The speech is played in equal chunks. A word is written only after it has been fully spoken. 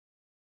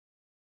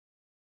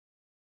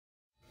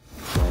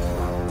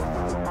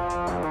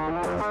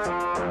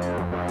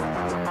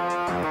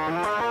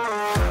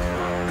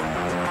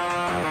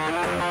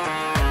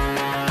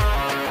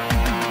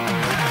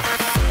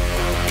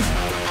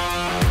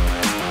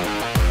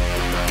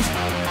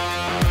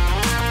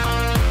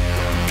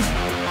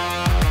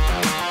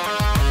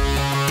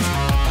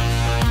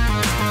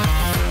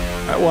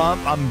Well,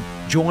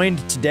 I'm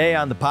joined today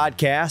on the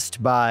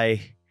podcast by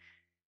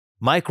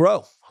Mike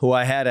Rowe, who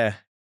I had a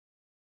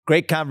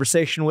great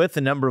conversation with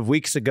a number of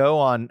weeks ago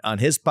on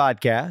his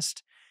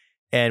podcast.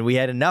 And we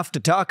had enough to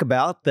talk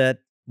about that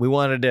we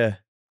wanted to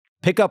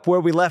pick up where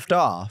we left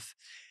off.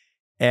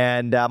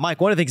 And Mike,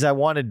 one of the things I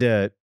wanted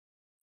to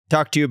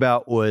talk to you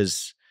about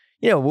was,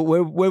 where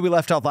we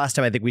left off last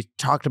time. I think we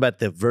talked about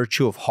the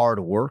virtue of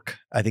hard work.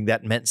 I think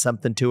that meant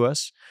something to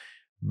us.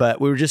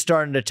 But we were just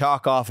starting to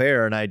talk off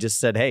air, and I just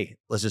said, hey,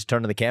 let's just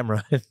turn to the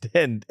camera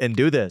and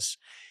do this.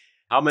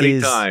 How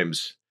many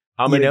times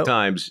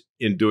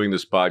in doing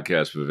this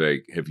podcast,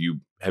 Vivek,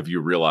 have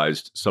you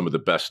realized some of the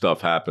best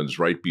stuff happens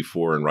right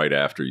before and right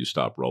after you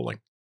stop rolling?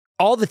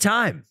 All the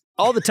time.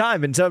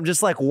 And so I'm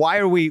just like, why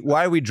are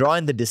we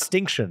drawing the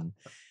distinction?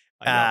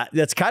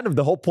 That's kind of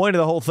the whole point of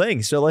the whole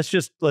thing. So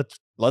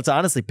let's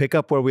honestly pick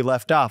up where we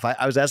left off.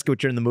 I was asking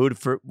what you're in the mood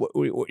for, what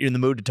you're in the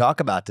mood to talk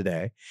about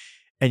today.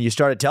 And you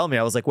started telling me,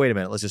 I was like, wait a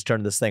minute, let's just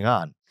turn this thing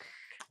on.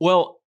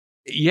 Well,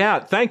 yeah,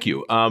 thank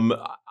you.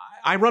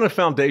 I run a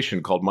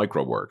foundation called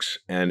mikeroweWORKS,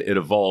 and it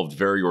evolved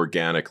very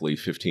organically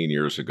 15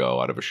 years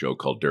ago out of a show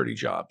called Dirty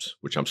Jobs,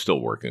 which I'm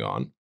still working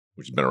on,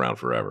 which has been around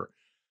forever.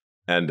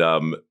 And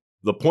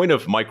the point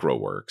of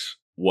mikeroweWORKS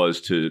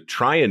was to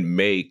try and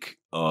make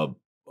a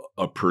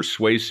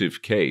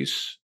persuasive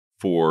case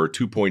for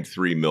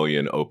 2.3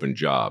 million open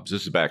jobs.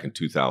 This is back in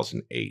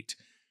 2008.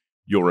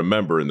 You'll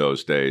remember in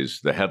those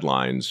days, the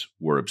headlines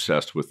were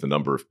obsessed with the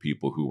number of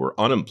people who were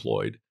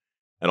unemployed.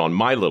 And on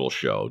my little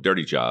show,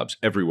 Dirty Jobs,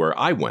 everywhere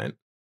I went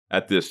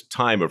at this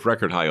time of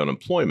record high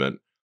unemployment,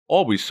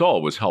 all we saw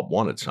was help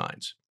wanted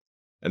signs.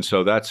 And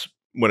so that's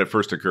when it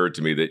first occurred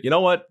to me that, you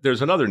know what,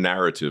 there's another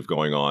narrative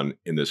going on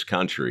in this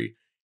country.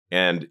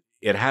 And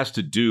it has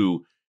to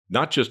do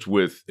not just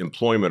with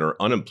employment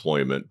or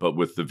unemployment, but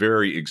with the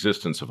very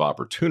existence of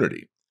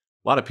opportunity.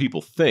 A lot of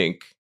people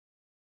think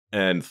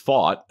and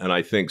thought, and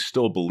I think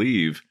still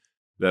believe,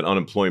 that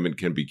unemployment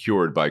can be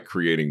cured by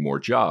creating more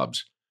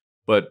jobs.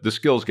 But the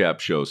skills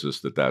gap shows us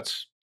that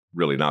that's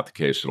really not the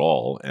case at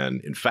all. And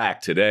in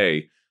fact,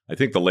 today, I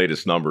think the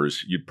latest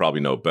numbers, you'd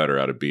probably know better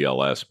out of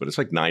BLS, but it's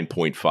like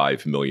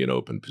 9.5 million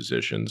open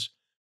positions.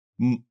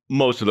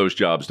 Most of those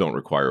jobs don't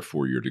require a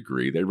 4-year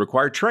degree. They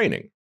require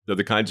training. They're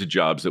the kinds of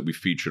jobs that we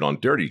featured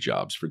on Dirty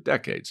Jobs for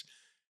decades.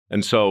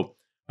 And so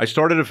I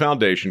started a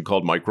foundation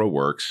called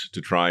mikeroweWORKS to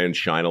try and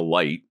shine a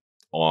light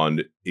on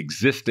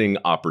existing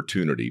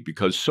opportunity,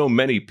 because so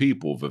many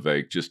people,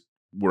 Vivek, just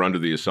were under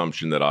the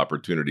assumption that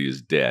opportunity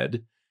is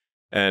dead,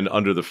 and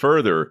under the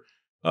further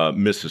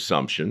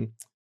misassumption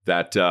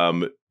that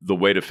the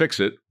way to fix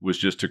it was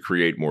just to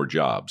create more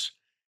jobs.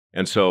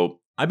 And so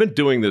I've been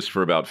doing this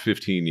for about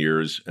 15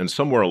 years, and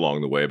somewhere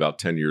along the way, about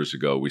 10 years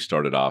ago, we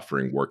started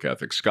offering work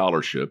ethic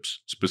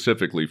scholarships,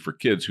 specifically for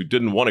kids who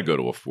didn't want to go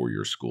to a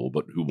 4-year school,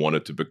 but who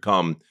wanted to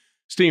become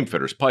steam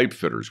fitters, pipe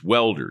fitters,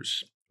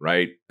 welders,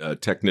 right?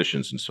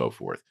 Technicians and so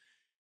forth.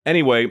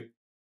 Anyway,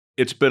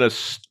 it's been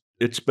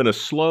a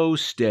slow,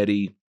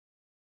 steady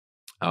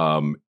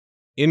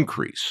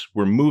increase.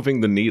 We're moving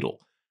the needle,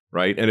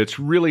 right? And it's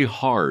really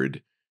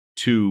hard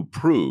to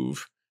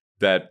prove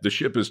that the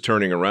ship is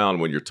turning around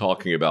when you're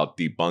talking about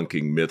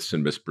debunking myths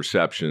and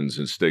misperceptions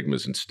and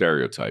stigmas and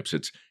stereotypes.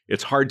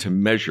 It's hard to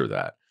measure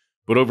that.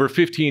 But over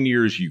 15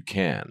 years, you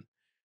can.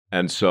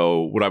 And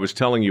so what I was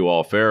telling you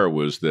off air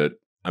was that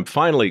I'm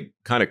finally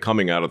kind of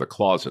coming out of the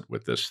closet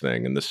with this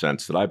thing, in the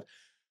sense that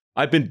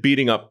I've been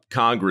beating up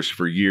Congress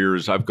for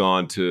years. I've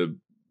gone to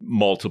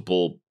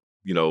multiple,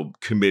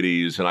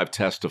 committees, and I've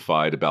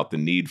testified about the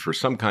need for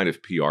some kind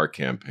of PR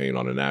campaign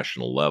on a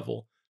national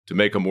level to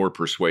make a more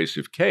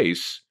persuasive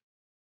case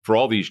for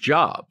all these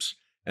jobs,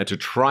 and to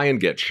try and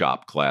get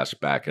shop class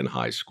back in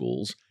high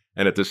schools,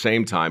 and at the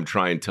same time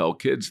try and tell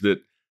kids that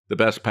the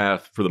best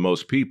path for the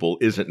most people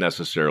isn't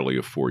necessarily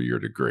a 4-year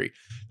degree.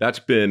 That's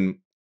been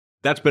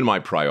my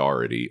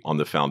priority on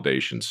the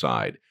foundation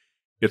side.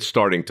 It's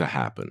starting to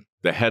happen.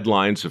 The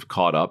headlines have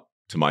caught up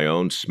to my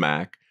own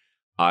smack.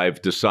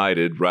 I've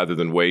decided, rather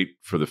than wait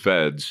for the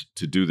feds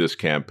to do this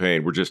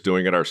campaign, we're just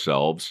doing it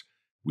ourselves.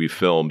 We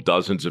filmed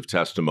dozens of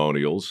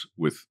testimonials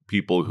with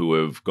people who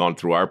have gone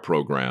through our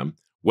program,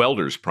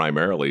 welders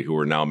primarily, who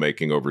are now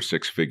making over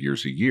 6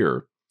 figures a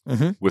year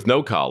with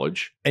no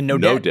college and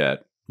no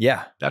debt.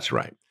 Yeah, that's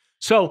right.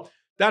 So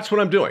that's what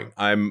I'm doing.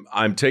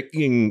 I'm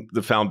taking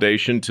the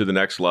foundation to the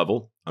next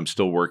level. I'm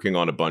still working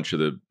on a bunch of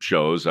the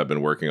shows I've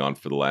been working on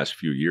for the last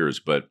few years,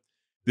 but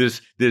this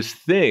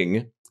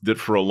thing that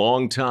for a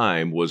long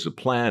time was a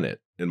planet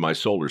in my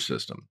solar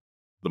system,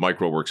 the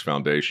mikeroweWORKS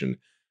Foundation,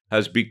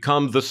 has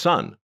become the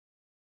sun.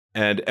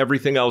 And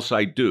everything else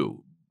I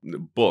do,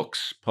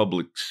 books,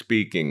 public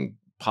speaking,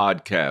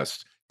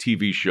 podcasts,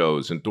 TV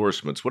shows,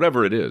 endorsements,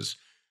 whatever it is,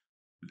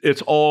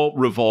 it's all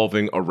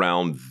revolving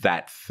around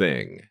that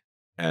thing.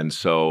 And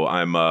so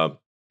I'm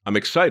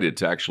excited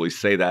to actually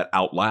say that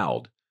out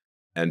loud,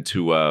 and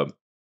to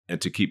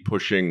keep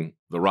pushing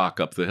the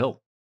rock up the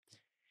hill.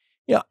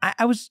 Yeah,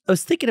 I was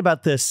thinking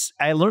about this.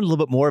 I learned a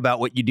little bit more about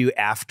what you do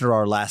after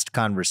our last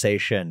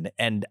conversation,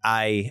 and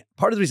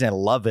part of the reason I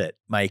love it,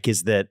 Mike,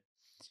 is that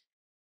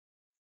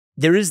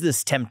there is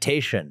this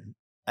temptation.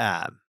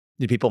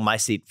 The people in my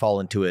seat fall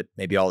into it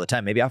maybe all the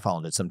time. Maybe I fall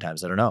into it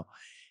sometimes. I don't know.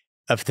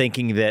 Of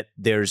thinking that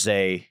there's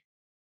a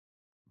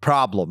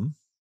problem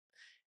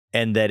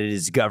and that it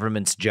is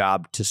government's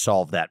job to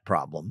solve that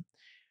problem.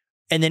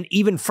 And then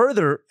even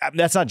further,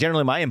 that's not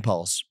generally my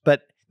impulse,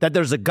 but that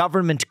there's a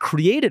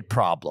government-created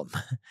problem,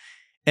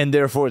 and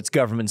therefore it's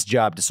government's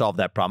job to solve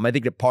that problem. I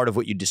think that part of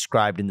what you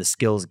described in the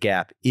skills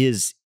gap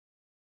is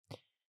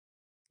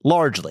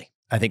largely,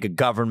 I think, a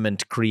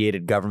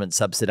government-created,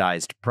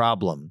 government-subsidized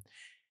problem.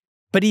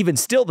 But even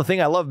still, the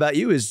thing I love about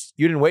you is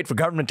you didn't wait for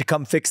government to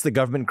come fix the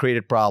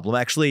government-created problem.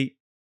 Actually,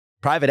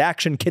 private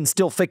action can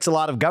still fix a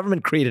lot of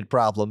government-created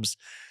problems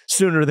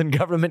sooner than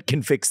government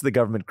can fix the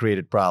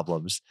government-created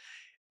problems.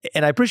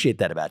 And I appreciate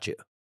that about you.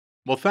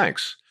 Well,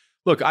 thanks.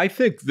 Look, I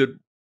think that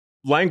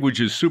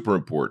language is super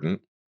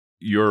important.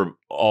 You're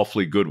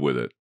awfully good with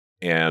it.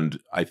 And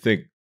I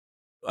think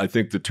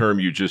the term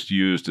you just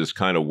used is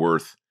kind of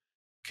worth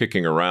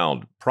kicking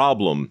around.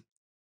 Problem,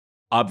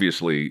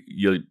 obviously,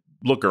 you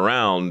look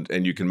around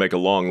and you can make a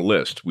long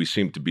list. We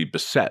seem to be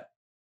beset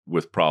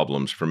with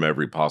problems from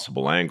every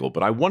possible angle.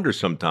 But I wonder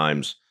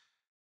sometimes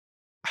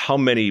how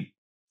many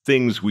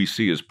things we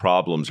see as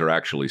problems are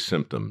actually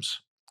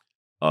symptoms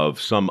of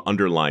some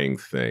underlying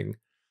thing.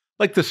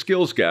 Like the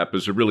skills gap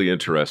is a really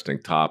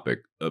interesting topic.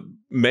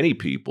 Many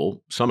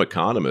people, some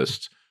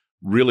economists,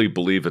 really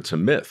believe it's a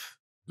myth.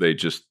 They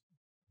just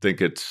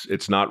think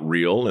it's not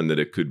real and that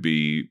it could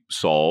be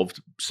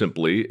solved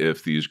simply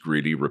if these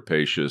greedy,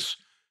 rapacious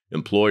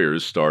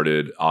employers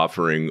started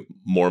offering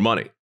more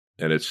money.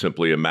 And it's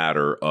simply a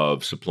matter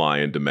of supply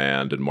and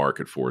demand and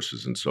market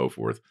forces and so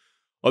forth.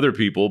 Other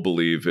people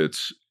believe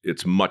it's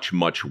much,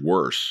 much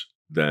worse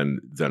than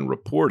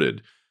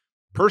reported.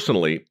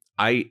 Personally,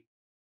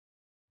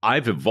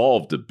 I've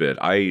evolved a bit.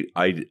 I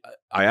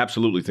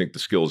absolutely think the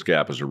skills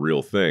gap is a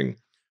real thing,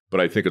 but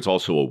I think it's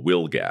also a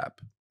will gap.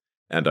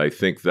 And I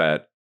think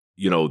that,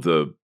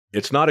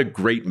 it's not a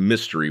great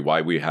mystery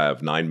why we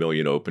have 9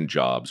 million open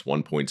jobs,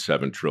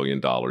 $1.7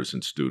 trillion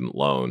in student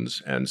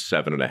loans, and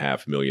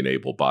 7.5 million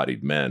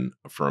able-bodied men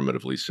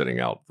affirmatively sitting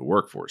out the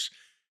workforce.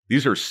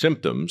 These are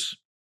symptoms,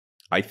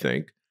 I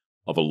think,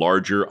 of a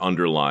larger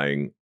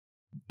underlying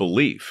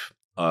belief.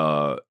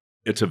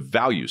 It's a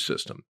value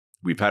system.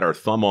 We've had our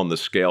thumb on the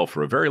scale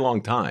for a very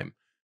long time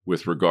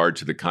with regard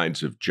to the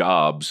kinds of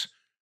jobs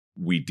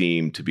we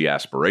deem to be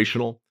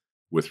aspirational,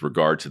 with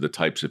regard to the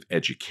types of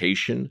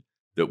education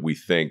that we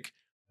think,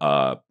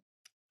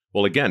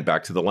 again,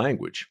 back to the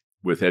language.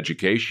 With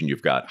education,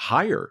 you've got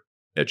higher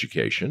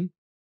education,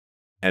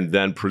 and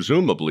then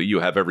presumably you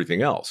have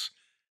everything else.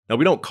 Now,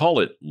 we don't call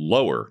it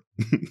lower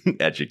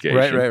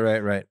education.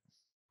 Right.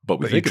 But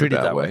we think of it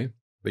that way.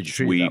 But you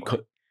treat it that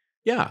way.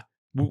 Yeah.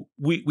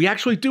 We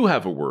actually do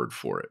have a word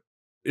for it.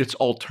 It's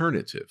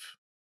alternative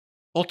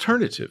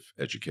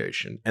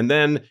education. And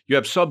then you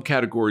have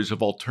subcategories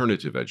of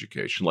alternative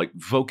education, like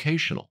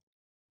vocational,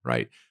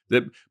 right?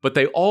 But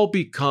they all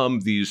become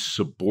these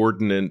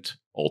subordinate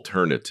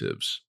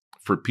alternatives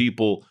for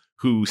people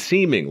who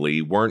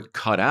seemingly weren't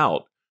cut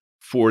out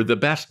for the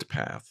best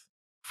path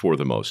for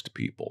the most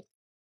people.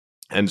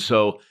 And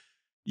so,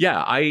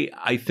 yeah,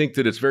 I think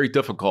that it's very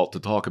difficult to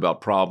talk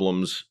about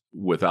problems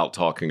without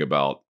talking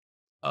about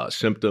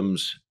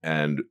symptoms.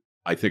 And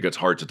I think it's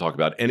hard to talk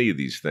about any of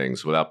these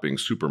things without being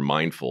super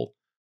mindful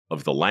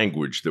of the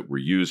language that we're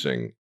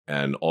using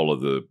and all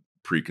of the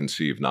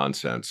preconceived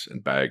nonsense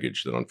and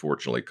baggage that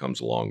unfortunately comes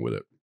along with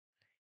it.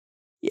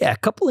 Yeah, a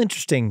couple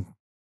interesting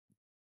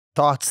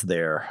thoughts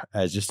there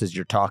as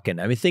you're talking.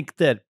 I think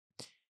that,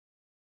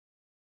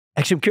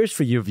 actually, I'm curious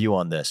for your view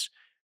on this.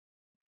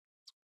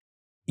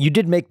 You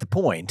did make the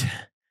point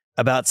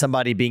about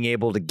somebody being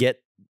able to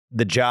get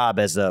the job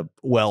as a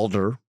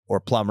welder or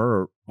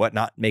plumber or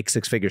whatnot, make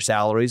six-figure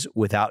salaries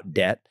without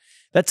debt.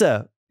 That's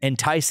a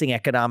enticing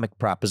economic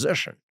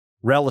proposition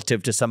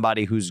relative to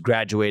somebody who's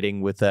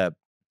graduating with a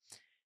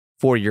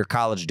 4-year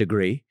college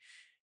degree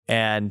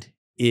and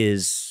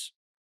is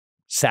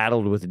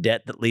saddled with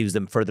debt that leaves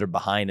them further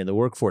behind in the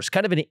workforce.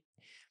 Kind of an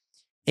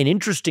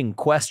interesting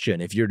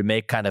question if you're to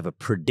make kind of a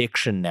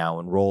prediction now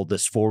and roll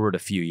this forward a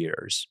few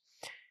years.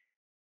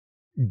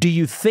 Do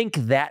you think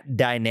that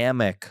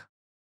dynamic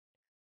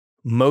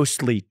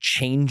mostly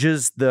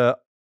changes the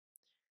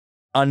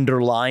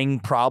underlying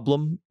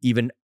problem,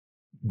 even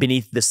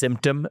beneath the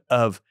symptom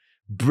of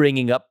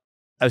bringing up,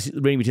 I was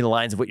reading between the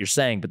lines of what you're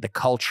saying, but the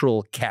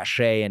cultural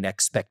cachet and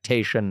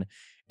expectation,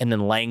 and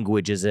then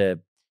language as a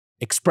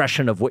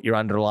expression of what your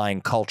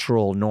underlying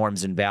cultural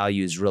norms and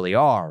values really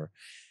are.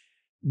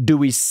 Do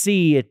we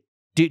see it?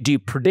 Do you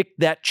predict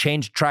that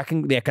change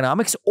tracking the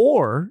economics?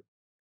 Or,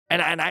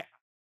 and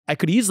I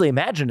could easily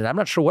imagine it, I'm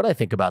not sure what I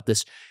think about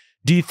this.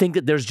 Do you think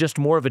that there's just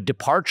more of a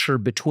departure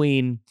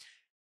between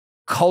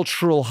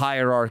cultural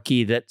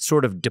hierarchy that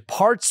sort of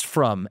departs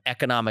from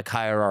economic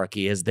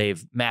hierarchy as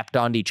they've mapped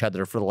onto each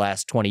other for the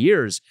last 20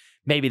 years?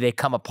 Maybe they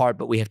come apart,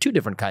 but we have two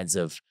different kinds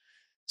of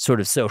sort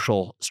of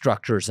social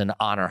structures and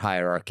honor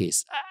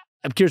hierarchies.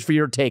 I'm curious for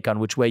your take on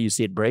which way you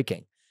see it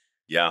breaking.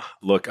 Yeah,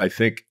 look, I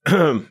think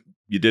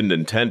you didn't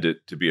intend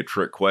it to be a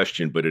trick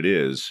question, but it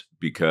is,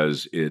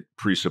 because it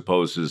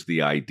presupposes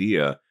the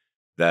idea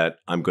that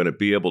I'm going to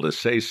be able to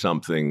say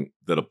something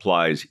that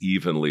applies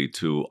evenly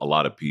to a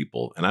lot of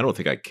people. And I don't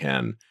think I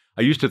can.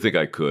 I used to think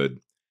I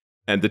could.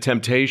 And the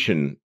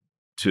temptation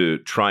to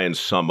try and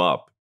sum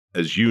up,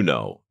 as you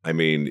know, I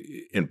mean,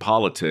 in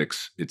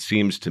politics, it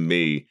seems to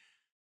me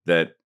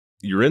that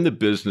you're in the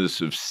business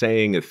of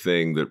saying a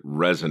thing that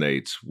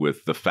resonates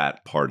with the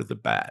fat part of the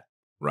bat,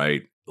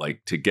 right?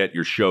 Like to get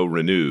your show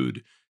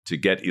renewed, to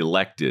get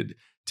elected,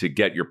 to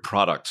get your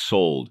product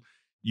sold,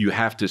 you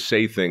have to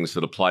say things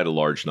that apply to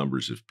large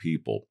numbers of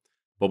people.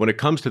 But when it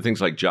comes to things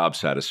like job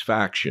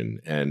satisfaction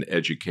and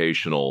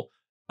educational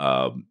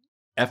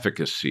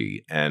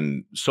efficacy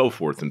and so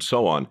forth and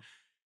so on,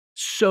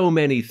 so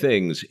many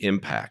things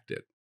impact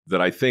it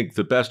that I think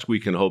the best we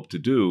can hope to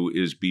do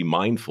is be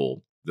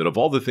mindful that of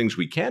all the things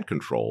we can't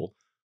control,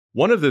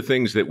 one of the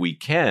things that we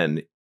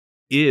can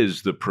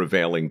is the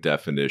prevailing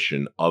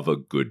definition of a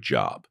good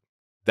job.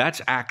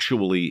 That's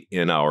actually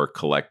in our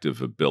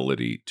collective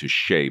ability to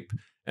shape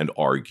and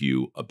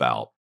argue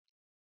about.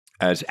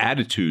 As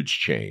attitudes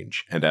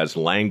change and as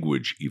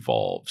language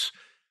evolves,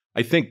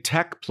 I think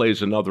tech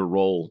plays another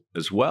role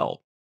as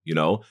well. You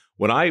know,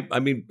 when I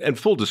mean, and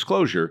full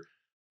disclosure,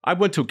 I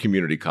went to a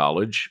community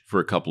college for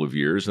a couple of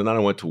years, and then I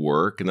went to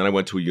work, and then I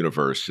went to a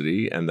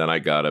university, and then I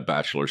got a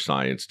bachelor of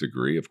science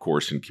degree, of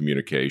course, in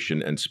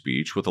communication and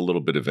speech with a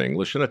little bit of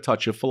English and a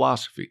touch of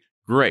philosophy.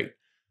 Great.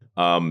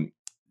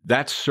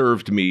 That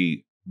served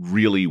me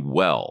really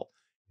well.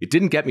 It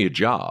didn't get me a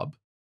job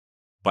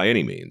by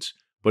any means,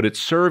 but it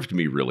served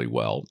me really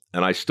well.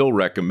 And I still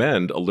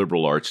recommend a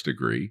liberal arts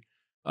degree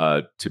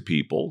to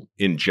people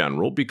in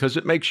general because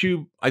it makes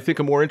you, I think,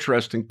 a more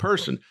interesting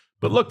person.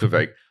 But look,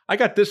 Vivek, I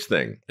got this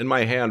thing in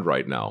my hand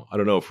right now. I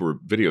don't know if we're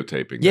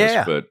videotaping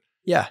this, but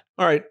yeah.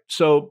 All right.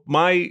 So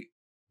my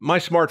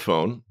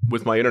smartphone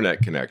with my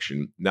internet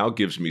connection now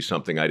gives me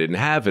something I didn't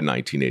have in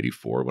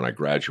 1984 when I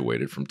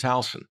graduated from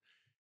Towson.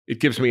 It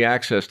gives me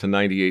access to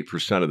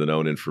 98% of the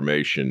known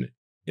information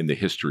in the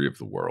history of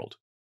the world.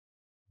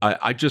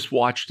 I just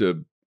watched a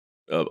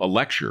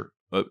lecture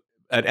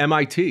at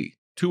MIT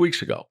 2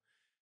 weeks ago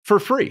for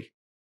free.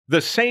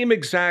 The same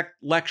exact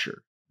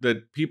lecture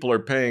that people are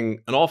paying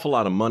an awful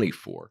lot of money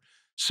for.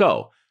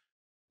 So,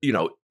 you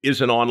know,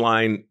 is an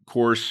online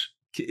course,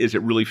 is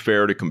it really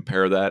fair to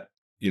compare that?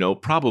 You know,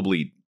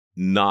 probably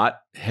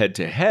not head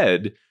to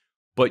head,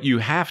 but you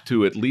have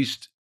to at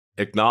least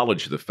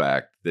acknowledge the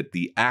fact that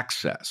the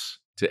access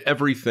to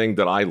everything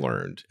that I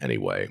learned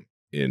anyway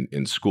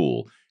in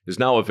school is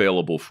now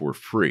available for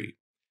free.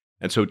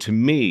 And so to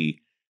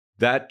me,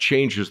 that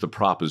changes the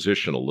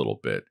proposition a little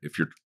bit.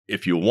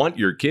 If you want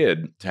your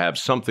kid to have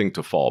something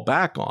to fall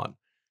back on,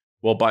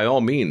 well, by all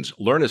means,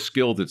 learn a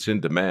skill that's in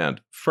demand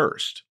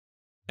first.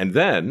 And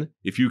then,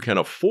 if you can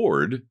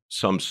afford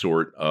some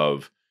sort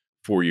of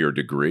four-year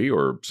degree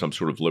or some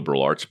sort of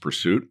liberal arts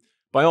pursuit,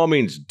 by all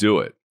means, do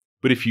it.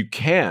 But if you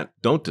can't,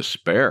 don't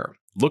despair.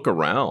 Look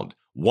around.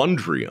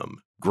 Wondrium,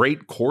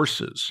 great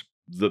courses,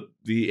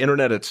 the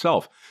internet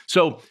itself.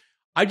 So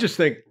I just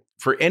think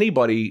for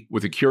anybody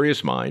with a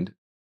curious mind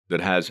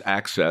that has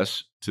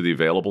access to the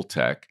available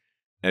tech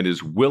and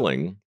is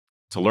willing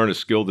to learn a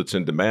skill that's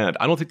in demand,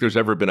 I don't think there's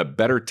ever been a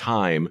better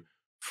time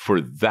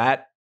for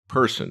that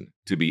person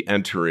to be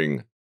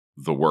entering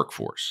the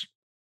workforce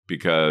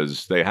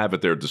because they have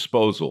at their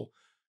disposal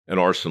an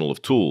arsenal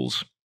of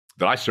tools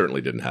that I certainly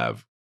didn't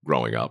have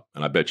growing up,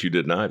 and I bet you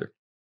didn't either.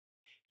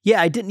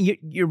 Yeah, I didn't.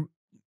 You're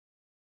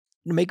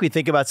make me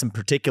think about some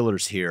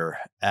particulars here.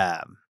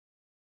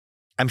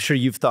 I'm sure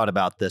you've thought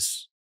about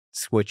this,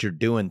 what you're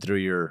doing through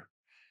your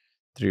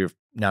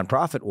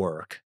nonprofit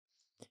work.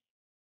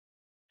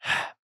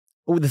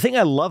 The thing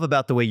I love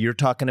about the way you're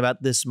talking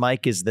about this,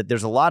 Mike, is that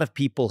there's a lot of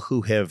people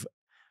who have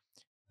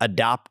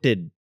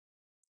adopted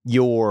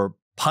your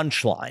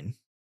punchline,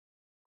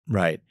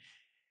 right?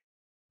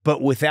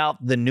 But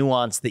without the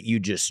nuance that you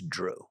just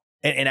drew.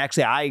 And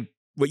actually,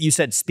 what you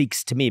said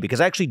speaks to me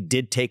because I actually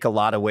did take a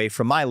lot away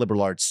from my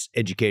liberal arts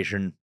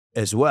education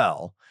as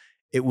well.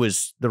 It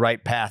was the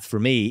right path for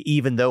me,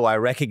 even though I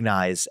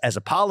recognize as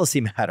a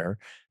policy matter,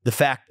 the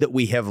fact that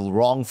we have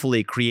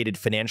wrongfully created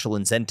financial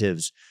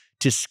incentives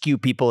to skew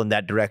people in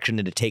that direction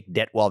and to take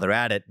debt while they're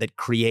at it, that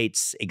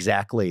creates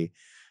exactly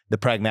the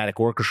pragmatic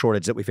worker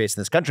shortage that we face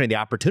in this country and the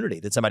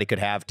opportunity that somebody could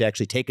have to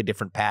actually take a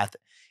different path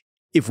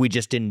if we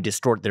just didn't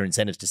distort their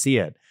incentives to see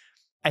it.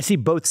 I see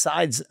both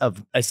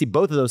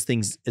of those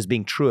things as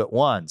being true at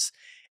once.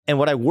 And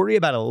what I worry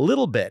about a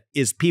little bit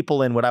is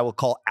people in what I will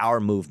call our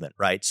movement,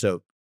 right?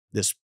 So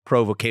this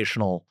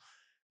pro-vocational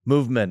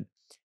movement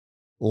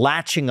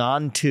latching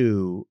on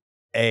to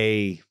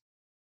a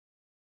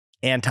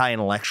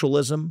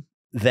anti-intellectualism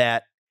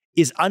that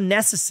is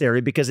unnecessary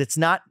because it's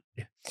not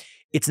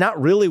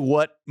really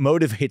what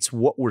motivates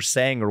what we're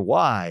saying or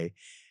why.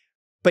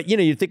 But,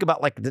 you think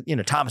about like,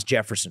 Thomas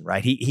Jefferson,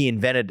 right? He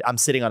invented, I'm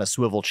sitting on a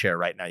swivel chair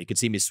right now. You can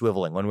see me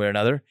swiveling one way or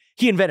another.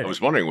 He invented I was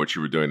it. wondering what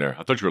you were doing there.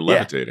 I thought you were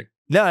levitating.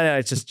 No,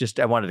 it's just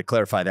I wanted to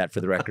clarify that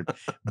for the record.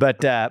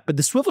 But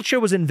the swivel chair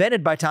was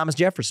invented by Thomas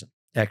Jefferson,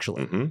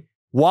 actually,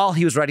 while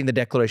he was writing the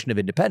Declaration of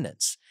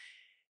Independence.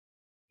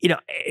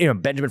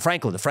 Benjamin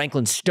Franklin, the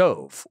Franklin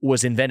stove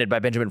was invented by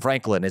Benjamin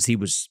Franklin as he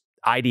was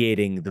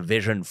ideating the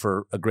vision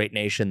for a great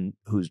nation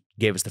who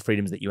gave us the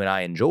freedoms that you and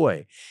I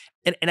enjoy.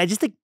 And I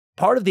just think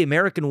part of the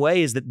American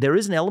way is that there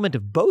is an element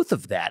of both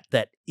of that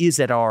is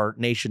at our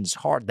nation's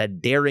heart,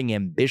 that daring,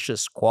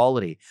 ambitious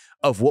quality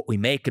of what we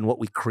make and what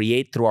we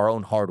create through our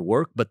own hard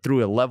work, but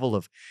through a level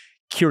of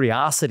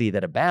curiosity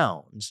that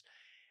abounds.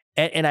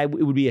 And it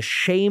would be a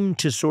shame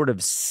to sort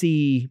of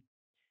see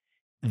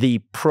the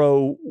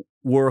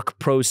pro-work,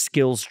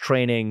 pro-skills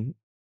training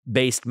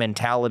based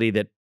mentality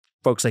that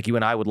folks like you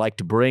and I would like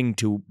to bring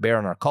to bear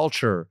on our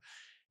culture,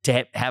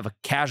 to have a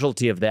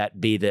casualty of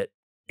that be that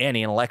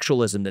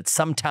anti-intellectualism that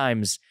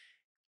sometimes,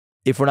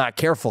 if we're not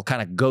careful,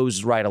 kind of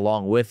goes right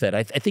along with it.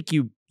 I think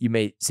you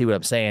may see what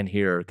I'm saying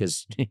here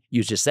because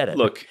you just said it.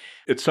 Look,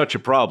 it's such a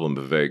problem,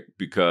 Vivek,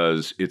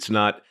 because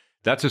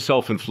that's a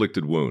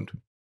self-inflicted wound.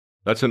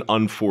 That's an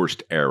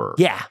unforced error.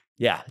 Yeah.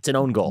 It's an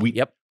own goal.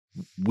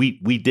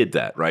 We did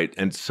that, right?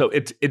 And so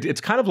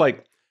it's kind of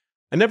like,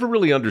 I never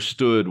really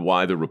understood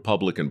why the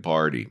Republican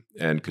Party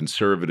and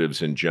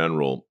conservatives in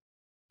general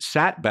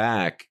sat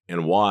back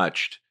and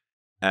watched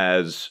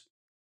as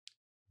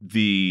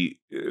the,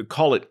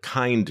 call it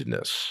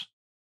kindness,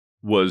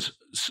 was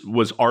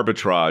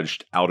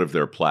arbitraged out of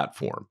their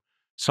platform.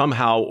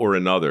 Somehow or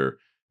another,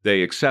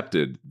 they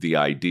accepted the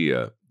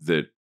idea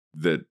that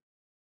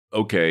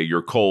okay,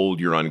 you're cold,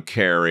 you're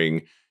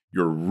uncaring,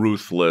 you're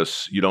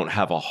ruthless, you don't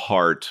have a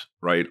heart,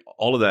 right?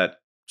 All of that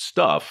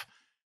stuff,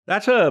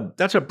 that's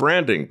a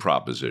branding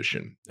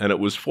proposition, and it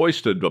was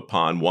foisted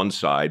upon one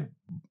side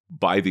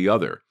by the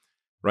other,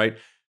 right?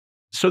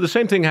 So the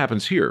same thing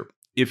happens here.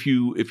 If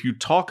you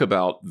talk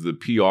about the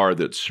PR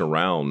that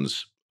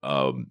surrounds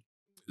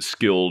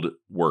skilled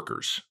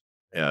workers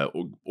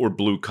or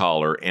blue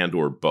collar and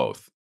or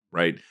both,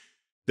 right?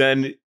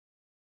 Then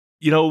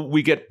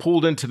we get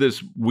pulled into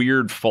this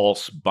weird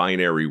false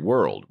binary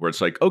world where it's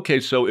like, okay,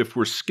 so if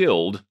we're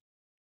skilled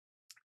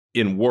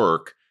in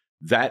work,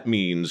 that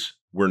means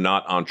we're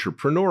not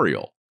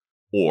entrepreneurial,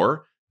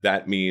 or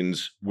that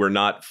means we're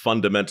not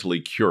fundamentally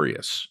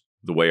curious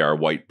the way our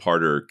white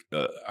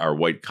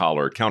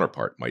collar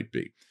counterpart might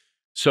be.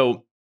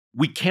 So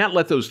we can't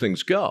let those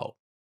things go.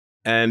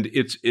 And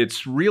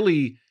it's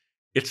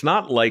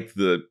not like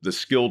the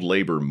skilled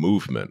labor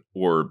movement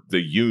or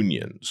the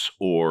unions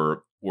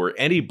or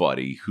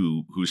anybody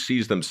who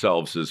sees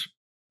themselves as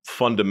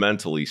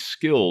fundamentally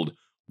skilled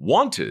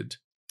wanted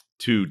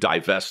to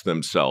divest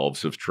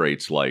themselves of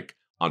traits like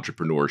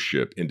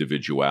entrepreneurship,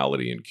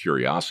 individuality, and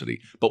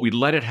curiosity, but we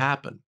let it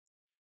happen.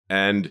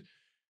 And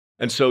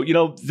so,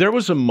 there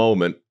was a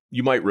moment,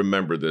 you might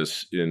remember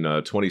this in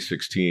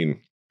 2016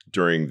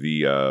 during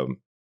the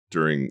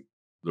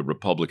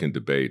Republican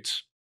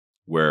debates,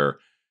 where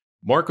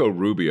Marco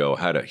Rubio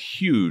had a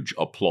huge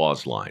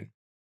applause line.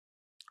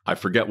 I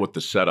forget what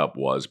the setup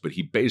was, but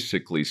he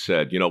basically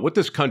said, what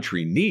this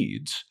country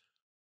needs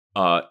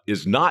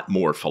is not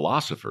more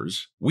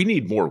philosophers. We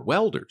need more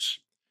welders.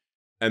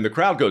 And the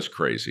crowd goes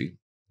crazy.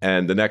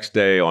 And the next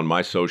day on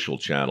my social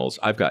channels,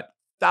 I've got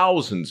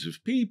thousands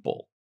of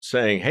people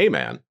saying, hey,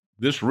 man,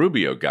 this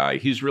Rubio guy,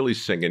 he's really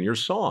singing your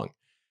song.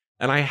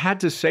 And I had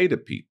to say to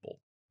people,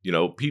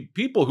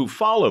 people who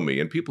follow me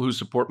and people who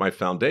support my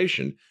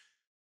foundation,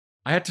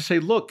 I had to say,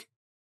 look,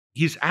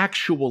 he's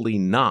actually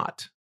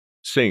not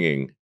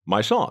singing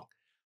my song.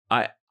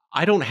 I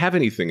don't have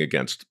anything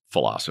against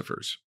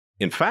philosophers.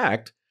 In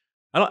fact,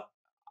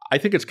 I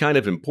think it's kind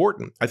of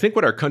important. I think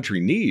what our country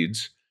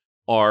needs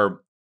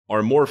are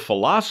more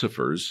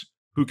philosophers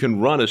who can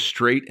run a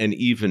straight and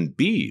even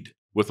bead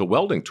with a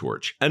welding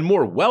torch, and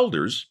more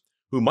welders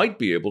who might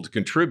be able to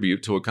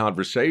contribute to a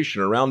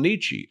conversation around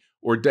Nietzsche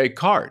or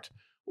Descartes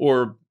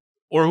or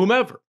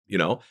whomever,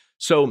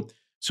 So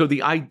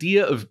the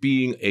idea of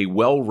being a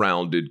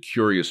well-rounded,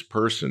 curious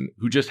person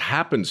who just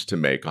happens to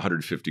make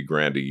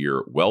 $150,000 a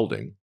year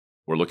welding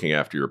or looking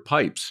after your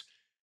pipes,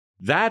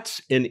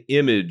 that's an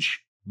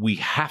image we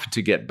have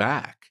to get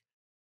back.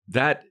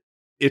 That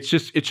it's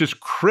just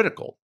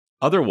critical.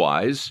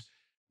 Otherwise,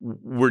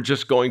 we're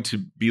just going to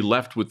be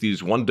left with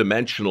these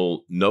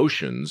one-dimensional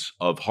notions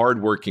of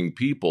hardworking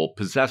people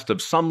possessed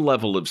of some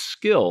level of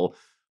skill,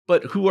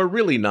 but who are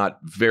really not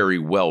very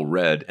well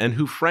read and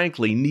who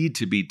frankly need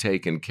to be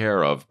taken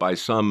care of by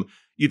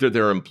either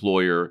their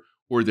employer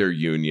or their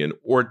union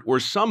or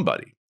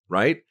somebody,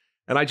 right?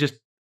 And I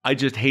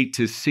just hate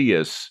to see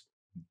us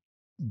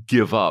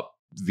give up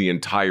the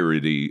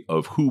entirety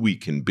of who we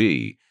can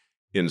be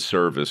in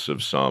service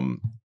of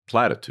some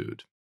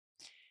platitude.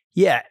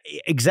 Yeah,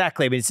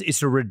 exactly. I mean,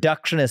 it's a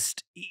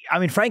reductionist. I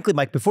mean, frankly,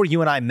 Mike, before you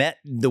and I met,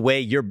 the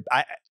way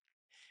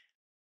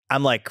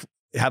I'm like,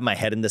 have my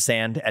head in the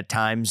sand at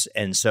times.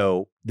 And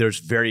so there's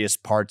various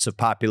parts of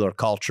popular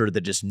culture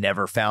that just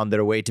never found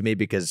their way to me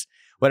because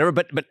whatever.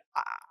 But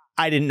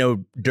I didn't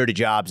know Dirty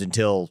Jobs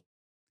until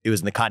it was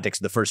in the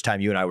context of the first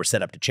time you and I were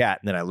set up to chat.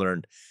 And then I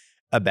learned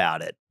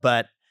about it.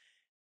 But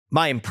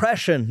my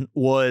impression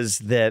was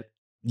that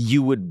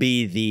you would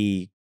be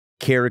the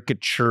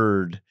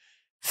caricatured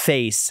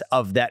face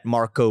of that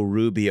Marco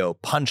Rubio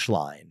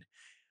punchline,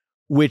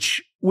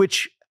 which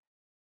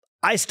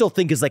I still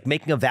think is like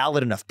making a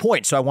valid enough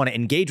point. So I want to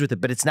engage with it,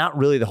 but it's not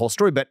really the whole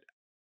story. But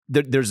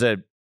there's a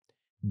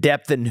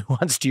depth and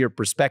nuance to your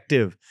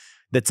perspective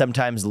that's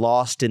sometimes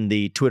lost in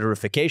the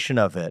Twitterification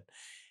of it.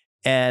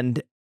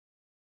 And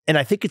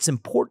I think it's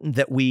important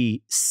that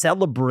we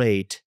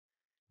celebrate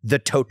the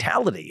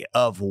totality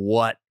of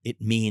what it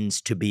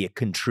means to be a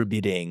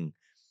contributing,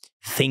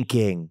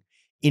 thinking,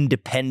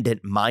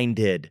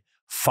 independent-minded,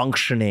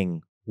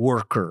 functioning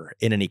worker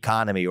in an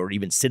economy or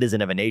even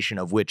citizen of a nation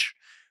of which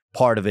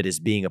part of it is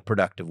being a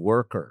productive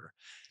worker.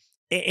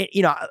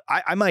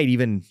 I might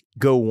even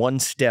go one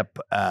step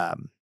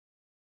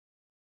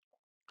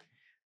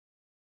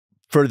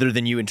further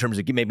than you in terms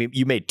of maybe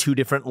you made 2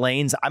 different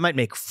lanes. I might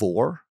make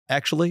 4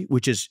 actually,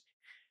 which is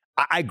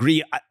I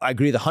agree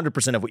with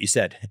 100% of what you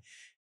said.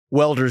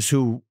 Welders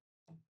who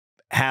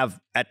have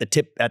at the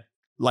tip,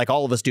 like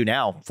all of us do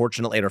now,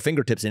 fortunately at our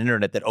fingertips, an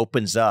internet that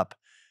opens up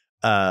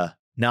a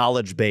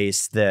knowledge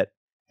base that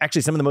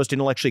actually some of the most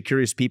intellectually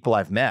curious people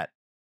I've met.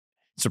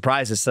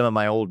 Surprises some of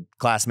my old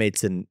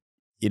classmates and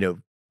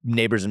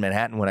neighbors in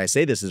Manhattan when I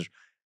say this is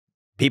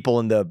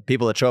people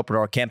that show up at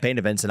our campaign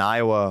events in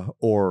Iowa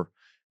or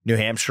New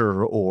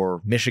Hampshire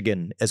or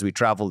Michigan as we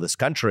travel this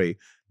country,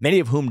 many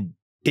of whom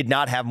did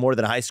not have more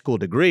than a high school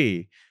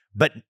degree,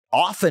 but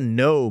often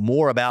know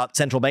more about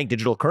central bank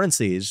digital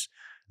currencies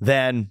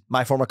than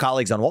my former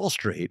colleagues on Wall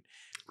Street.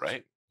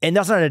 Right. And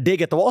that's not a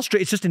dig at the Wall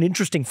Street. It's just an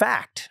interesting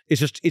fact. It's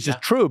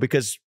just true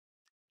because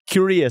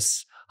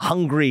curious,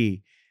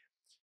 hungry,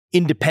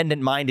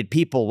 independent-minded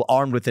people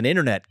armed with an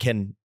internet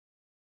can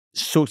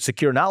so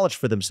secure knowledge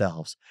for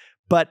themselves.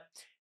 But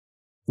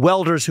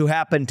welders who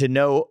happen to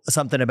know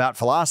something about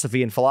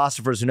philosophy and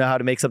philosophers who know how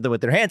to make something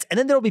with their hands. And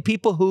then there'll be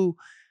people who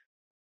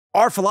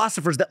are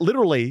philosophers that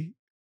literally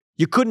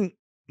you couldn't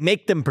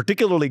make them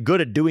particularly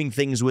good at doing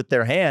things with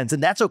their hands.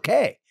 And that's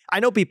okay. I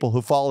know people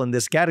who fall in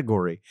this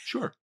category.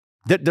 Sure.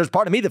 There's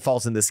part of me that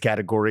falls in this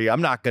category.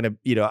 I'm not going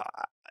to,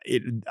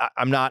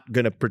 I'm not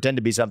going to pretend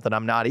to be something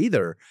I'm not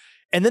either.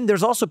 And then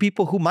there's also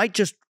people who might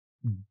just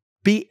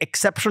be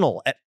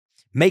exceptional at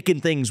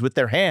making things with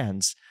their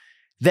hands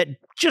that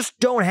just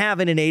don't have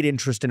an innate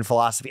interest in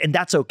philosophy. And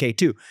that's okay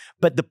too.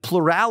 But the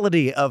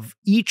plurality of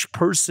each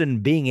person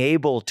being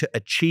able to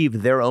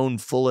achieve their own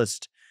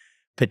fullest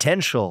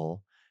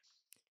potential,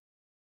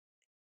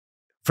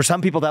 for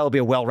some people that will be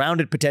a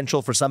well-rounded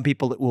potential. For some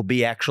people it will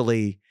be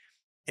actually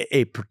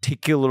a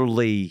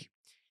particularly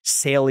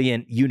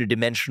salient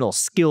unidimensional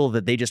skill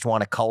that they just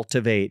want to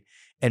cultivate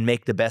and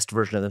make the best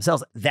version of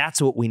themselves.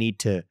 That's what we need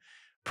to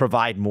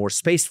provide more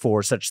space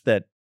for, such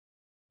that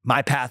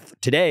my path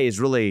today is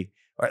really,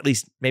 or at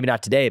least maybe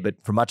not today,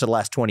 but for much of the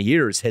last 20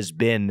 years has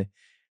been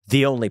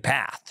the only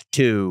path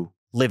to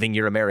living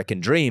your American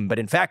dream. But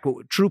in fact,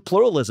 what true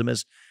pluralism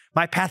is,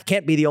 my path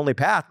can't be the only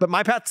path, but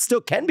my path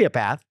still can be a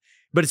path,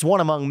 but it's one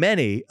among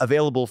many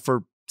available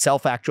for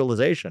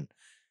self-actualization.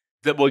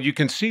 Well, you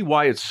can see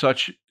why it's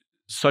such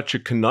a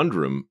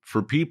conundrum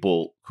for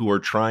people who are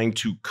trying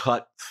to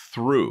cut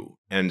through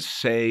and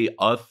say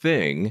a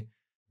thing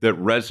that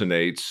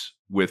resonates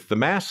with the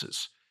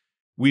masses.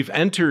 We've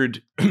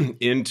entered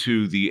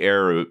into the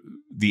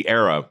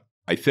era,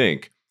 I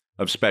think,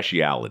 of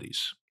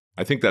specialities.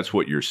 I think that's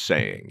what you're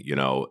saying.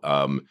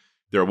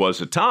 There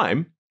was a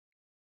time,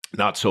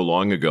 not so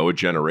long ago, a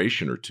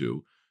generation or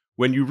two,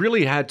 when you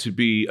really had to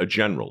be a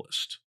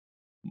generalist.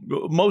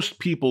 Most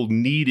people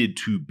needed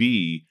to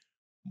be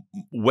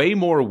way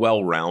more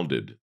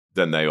well-rounded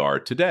than they are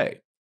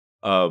today.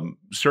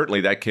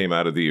 Certainly that came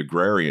out of the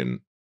agrarian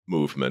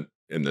movement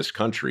in this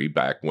country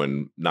back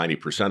when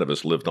 90% of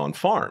us lived on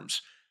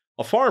farms.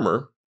 A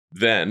farmer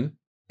then,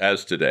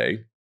 as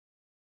today,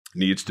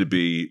 needs to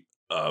be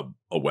a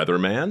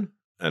weatherman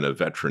and a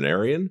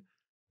veterinarian.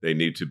 They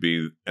need to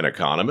be an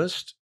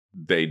economist.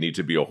 They need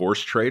to be a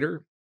horse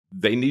trader.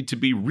 They need to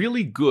be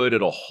really good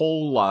at a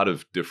whole lot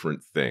of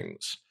different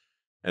things.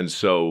 And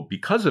so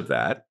because of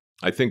that,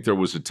 I think there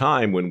was a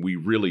time when we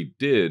really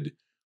did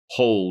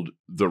hold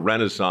the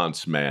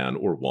Renaissance man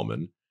or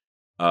woman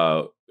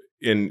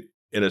in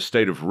a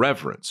state of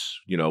reverence.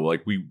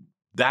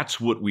 That's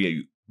what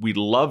we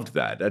loved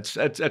that.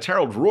 That's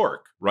Harold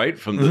Rourke, right?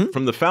 From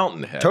the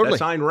Fountainhead. Totally.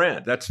 That's Ayn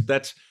Rand.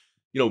 That's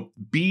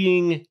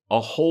being a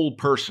whole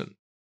person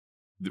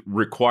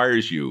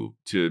requires you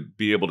to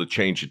be able to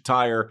change a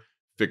tire,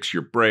 fix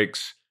your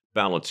brakes,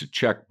 balance a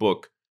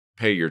checkbook,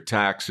 pay your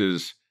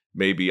taxes,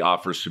 maybe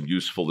offer some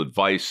useful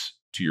advice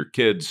to your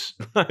kids.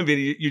 I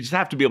mean, you just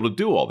have to be able to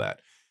do all that.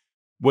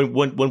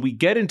 When we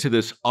get into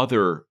this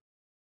other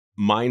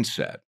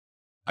mindset,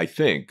 I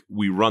think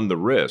we run the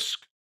risk,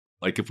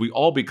 like if we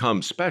all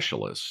become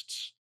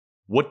specialists,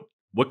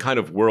 what kind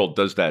of world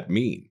does that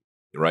mean,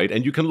 right?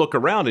 And you can look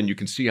around and you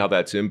can see how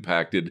that's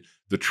impacted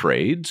the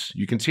trades.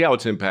 You can see how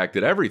it's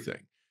impacted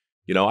everything.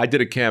 I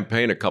did a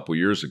campaign a couple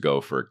years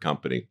ago for a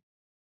company.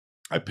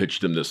 I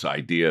pitched them this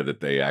idea that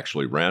they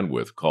actually ran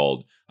with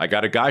called, I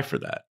got a guy for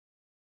that,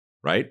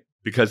 right?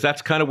 Because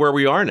that's kind of where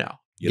we are now.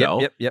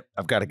 Yep.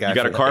 I've got a guy. You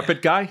got a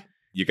carpet guy.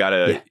 You got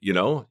a, you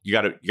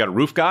got a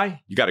roof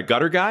guy. You got a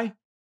gutter guy.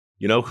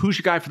 Who's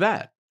your guy for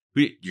that?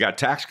 You got a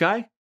tax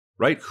guy,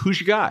 right? Who's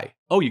your guy?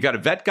 Oh, you got a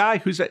vet guy.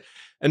 Who's that?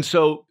 And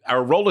so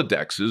our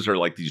Rolodexes are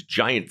like these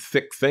giant,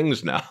 thick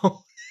things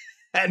now,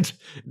 and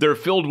they're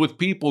filled with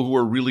people who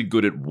are really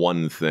good at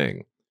one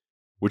thing,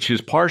 which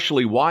is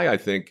partially why I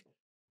think,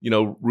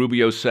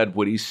 Rubio said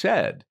what he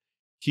said.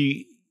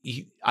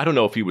 I don't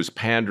know if he was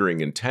pandering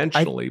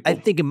intentionally. I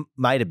think it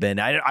might have been.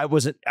 I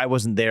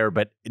wasn't there,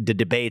 but the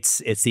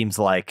debates, it seems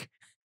like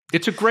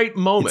it's a great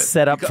moment. It's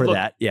set up for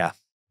that. Yeah.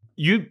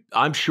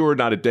 I'm sure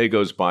not a day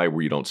goes by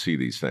where you don't see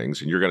these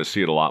things, and you're going to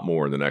see it a lot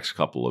more in the next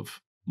couple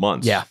of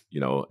months,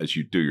 as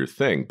you do your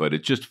thing. But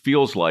it just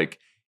feels like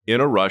in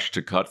a rush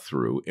to cut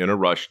through, in a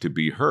rush to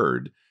be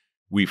heard,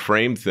 we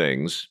frame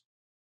things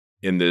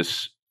in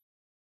this,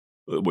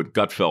 what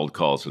Gutfeld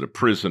calls it, a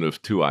prison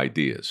of two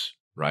ideas,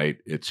 right?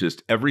 It's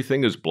just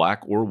everything is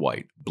black or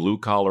white, blue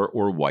collar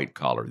or white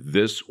collar,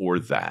 this or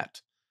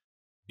that,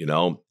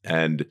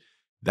 and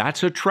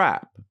that's a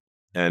trap.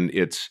 And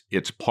it's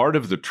part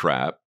of the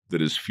trap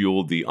that has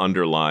fueled the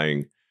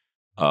underlying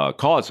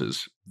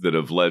causes that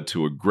have led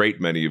to a great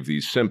many of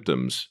these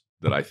symptoms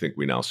that I think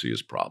we now see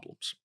as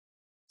problems.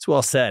 It's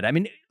well said. I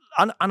mean,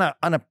 on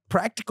a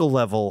practical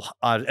level,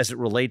 as it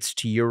relates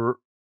to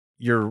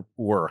your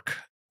work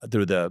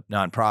through the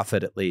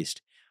nonprofit, at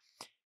least,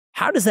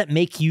 how does that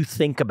make you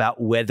think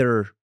about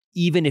whether,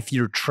 even if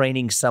you're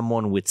training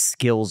someone with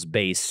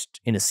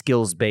in a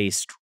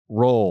skills-based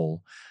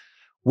role,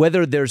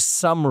 whether there's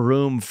some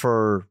room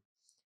for,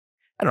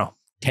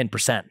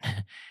 10%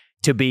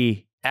 to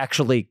be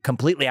actually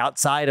completely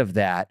outside of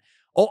that?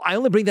 Oh, I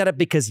only bring that up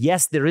because,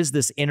 yes, there is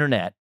this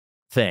internet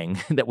thing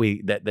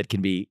that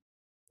can be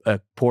a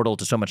portal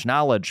to so much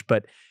knowledge.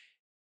 But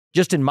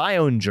just in my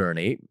own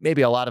journey,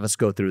 maybe a lot of us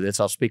go through this.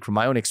 I'll speak from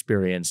my own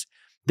experience.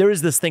 There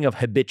is this thing of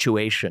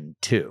habituation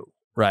too,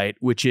 right?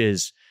 Which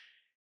is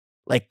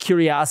like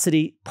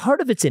curiosity.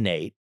 Part of it's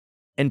innate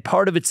and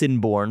part of it's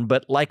inborn.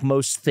 But like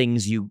most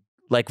things,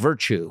 like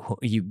virtue,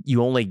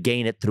 you only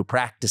gain it through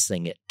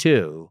practicing it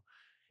too.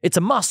 It's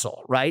a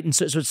muscle, right? And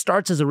so it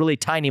starts as a really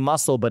tiny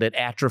muscle, but it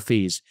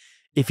atrophies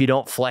if you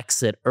don't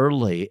flex it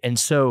early. And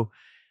so,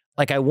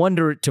 like, I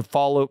wonder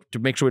to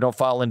make sure we don't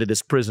fall into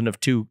this prison of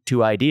two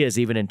ideas,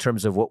 even in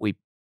terms of what we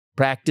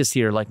practice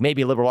here. Like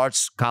maybe liberal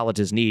arts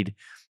colleges need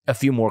a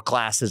few more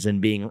classes in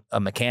being a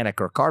mechanic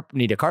or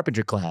need a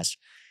carpentry class.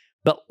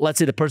 But let's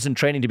say the person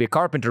training to be a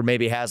carpenter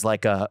maybe has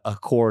like a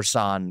course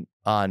on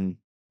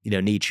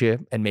Nietzsche,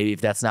 and maybe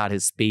if that's not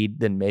his speed,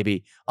 then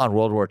maybe on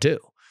World War II.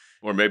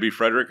 Or maybe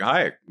Frederick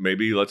Hayek.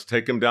 Maybe let's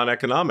take him down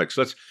economics.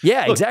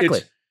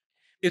 Exactly.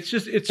 It's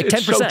like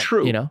it's so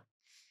true.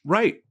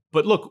 Right.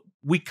 But look,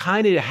 we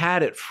kind of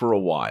had it for a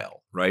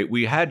while, right?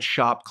 We had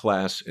shop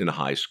class in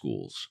high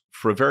schools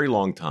for a very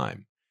long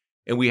time.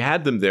 And we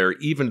had them there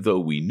even though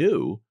we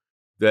knew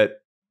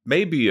that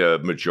maybe a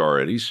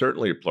majority,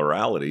 certainly a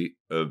plurality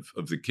of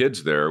the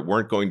kids there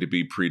weren't going to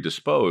be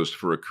predisposed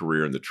for a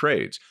career in the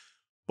trades.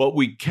 But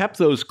we kept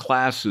those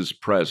classes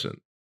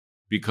present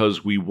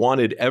because we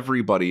wanted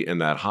everybody in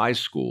that high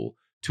school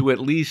to at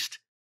least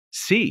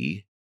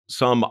see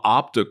some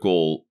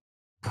optical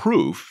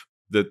proof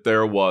that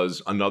there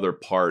was another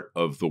part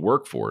of the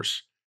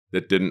workforce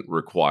that didn't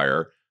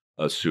require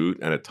a suit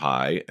and a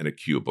tie and a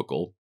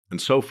cubicle and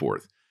so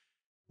forth.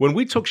 When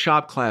we took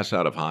shop class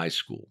out of high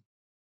school,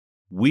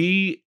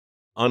 we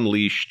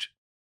unleashed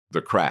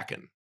the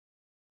Kraken.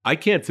 I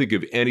can't think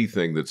of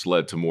anything that's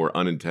led to more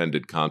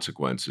unintended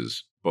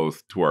consequences,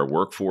 both to our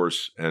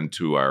workforce and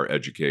to our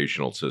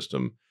educational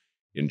system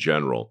in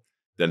general,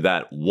 than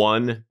that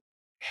one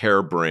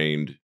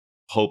harebrained,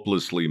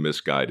 hopelessly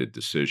misguided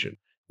decision.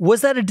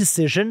 Was that a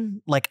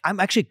decision? Like, I'm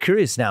actually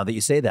curious now that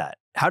you say that.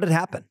 How did it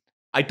happen?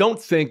 I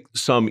don't think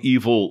some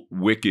evil,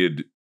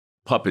 wicked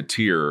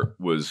puppeteer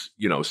was,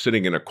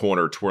 sitting in a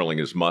corner twirling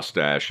his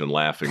mustache and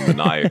laughing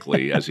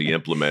maniacally as he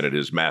implemented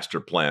his master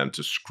plan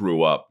to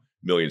screw up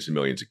millions and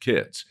millions of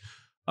kids.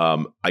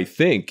 I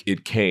think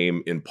it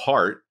came in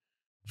part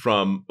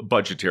from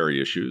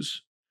budgetary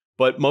issues,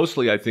 but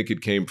mostly I think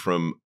it came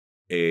from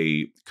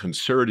a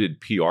concerted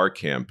PR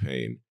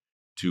campaign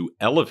to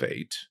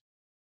elevate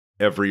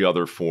every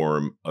other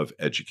form of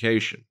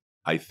education.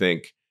 I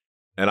think,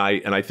 and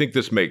I think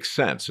this makes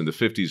sense. In the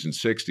 50s and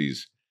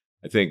 60s,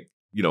 I think,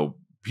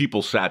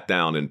 people sat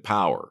down in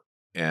power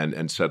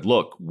and said,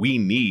 look, we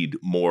need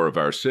more of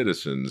our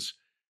citizens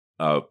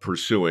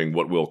pursuing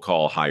what we'll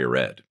call higher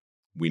ed.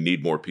 We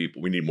need more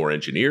people. We need more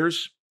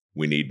engineers.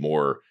 We need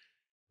more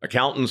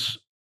accountants,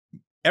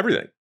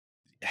 everything.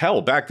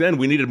 Hell, back then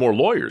we needed more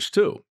lawyers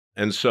too.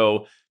 And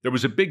so there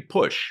was a big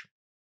push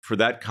for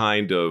that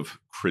kind of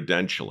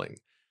credentialing.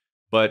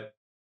 But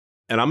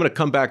I'm going to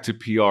come back to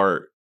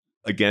PR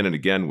again and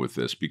again with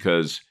this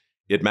because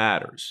it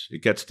matters.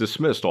 It gets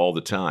dismissed all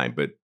the time,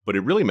 but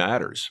it really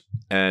matters.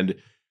 And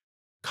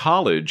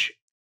college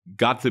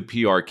got the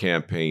PR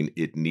campaign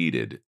it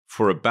needed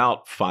for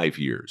about 5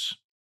 years.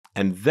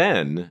 And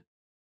then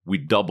we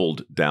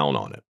doubled down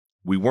on it.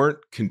 We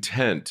weren't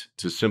content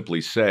to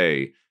simply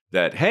say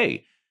that,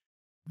 hey,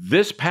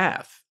 this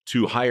path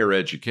to higher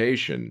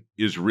education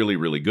is really,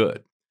 really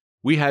good.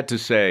 We had to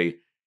say,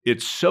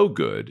 it's so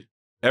good,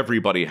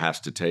 everybody has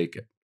to take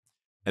it.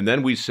 And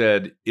then we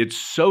said, it's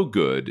so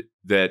good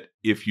that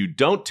if you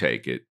don't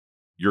take it,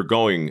 you're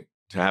going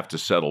to have to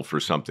settle for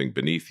something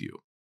beneath you.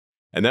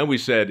 And then we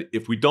said,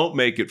 if we don't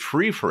make it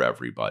free for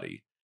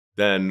everybody,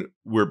 then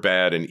we're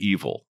bad and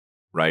evil,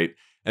 right?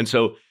 And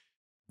so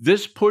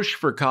this push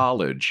for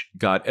college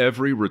got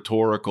every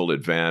rhetorical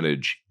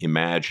advantage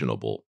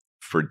imaginable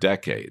for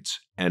decades.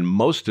 And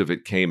most of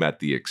it came at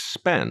the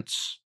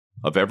expense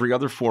of every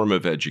other form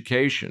of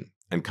education.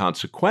 And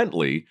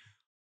consequently,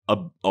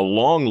 a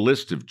long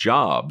list of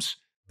jobs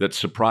that,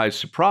 surprise,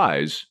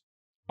 surprise,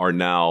 are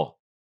now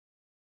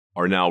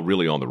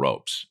really on the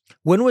ropes.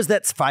 When was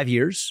that? 5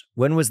 years?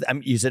 When was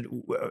that? You said,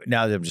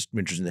 now I'm just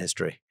interested in the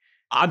history.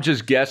 I'm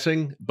just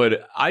guessing,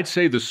 but I'd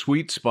say the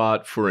sweet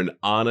spot for an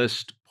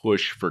honest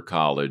push for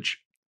college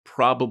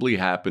probably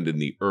happened in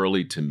the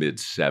early to mid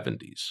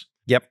 70s.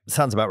 Yep.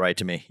 Sounds about right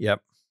to me.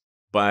 Yep.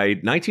 By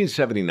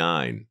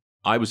 1979,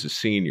 I was a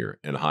senior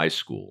in high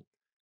school,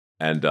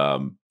 and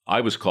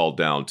I was called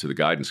down to the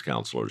guidance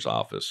counselor's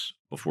office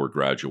before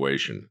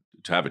graduation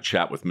to have a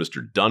chat with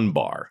Mr.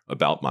 Dunbar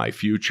about my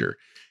future.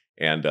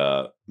 And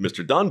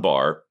Mr.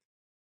 Dunbar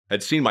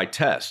had seen my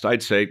test.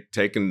 I'd say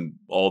taken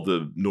all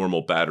the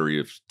normal battery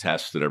of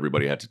tests that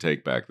everybody had to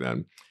take back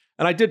then.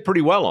 And I did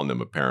pretty well on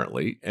them,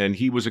 apparently. And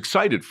he was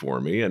excited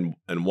for me and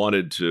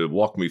wanted to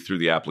walk me through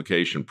the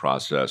application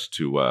process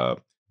to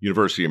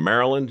University of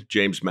Maryland,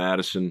 James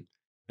Madison,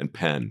 and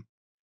Penn.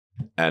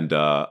 And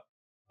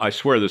I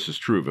swear this is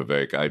true,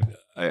 Vivek.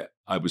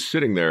 I was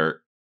sitting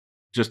there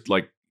just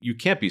like, you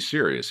can't be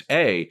serious.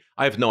 A,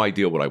 I have no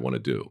idea what I want to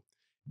do.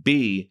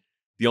 B,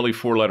 the only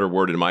 4-letter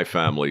word in my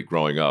family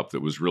growing up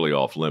that was really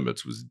off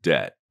limits was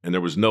debt. And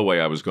there was no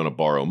way I was going to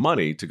borrow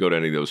money to go to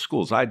any of those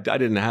schools. I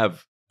didn't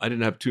have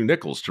 2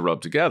 nickels to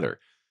rub together.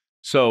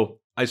 So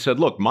I said,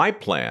 look, my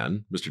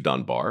plan, Mr.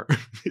 Dunbar,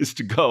 is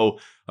to go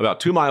about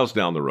 2 miles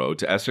down the road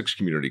to Essex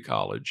Community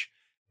College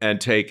and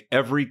take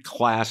every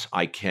class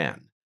I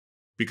can.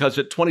 Because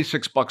at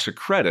 $26 a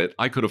credit,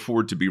 I could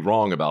afford to be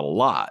wrong about a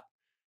lot.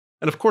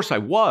 And of course I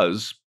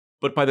was,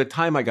 but by the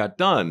time I got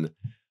done,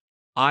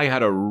 I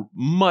had a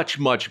much,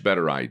 much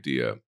better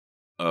idea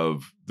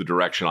of the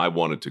direction I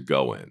wanted to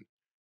go in.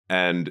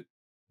 And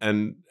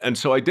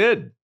so I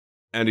did.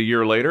 And a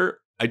year later,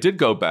 I did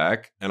go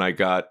back and I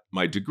got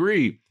my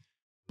degree.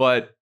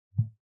 But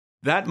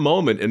that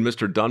moment in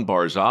Mr.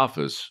 Dunbar's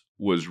office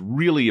was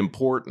really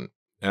important.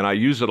 And I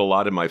use it a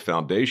lot in my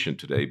foundation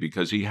today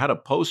because he had a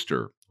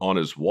poster on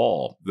his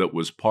wall that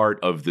was part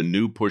of the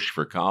new push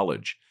for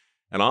college.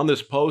 And on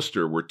this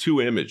poster were 2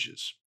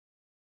 images.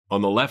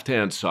 On the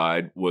left-hand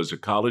side was a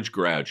college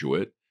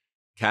graduate,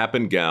 cap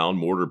and gown,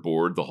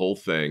 mortarboard, the whole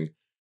thing.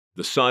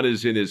 The sun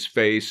is in his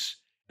face.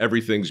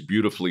 Everything's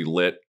beautifully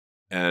lit.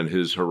 And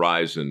his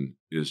horizon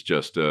is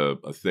just a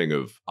thing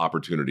of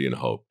opportunity and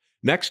hope.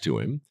 Next to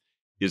him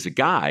is a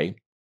guy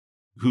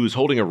who's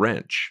holding a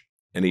wrench.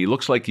 And he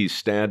looks like he's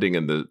standing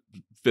in the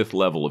 5th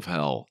level of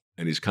hell.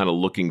 And he's kind of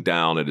looking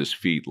down at his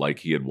feet like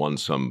he had won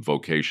some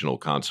vocational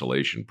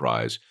consolation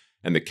prize.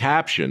 And the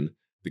caption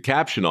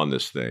on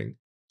this thing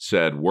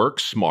said, "Work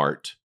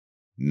smart,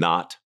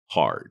 not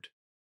hard."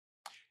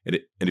 And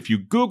if you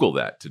Google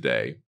that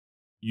today,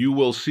 you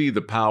will see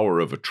the power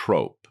of a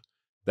trope.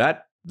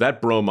 That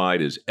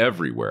bromide is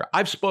everywhere.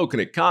 I've spoken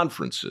at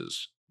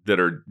conferences that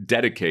are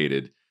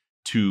dedicated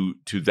to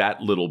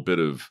that little bit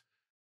of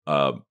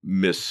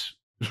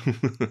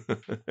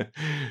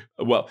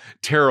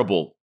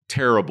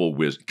terrible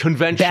wisdom,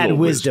 conventional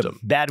wisdom.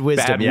 Bad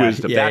wisdom.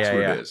 That's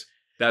what it is.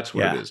 That's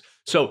what it is.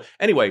 So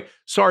anyway,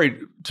 sorry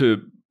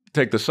to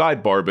take the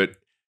sidebar, but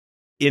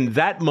in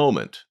that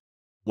moment,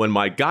 when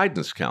my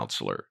guidance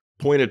counselor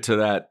pointed to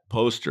that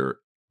poster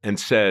and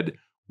said,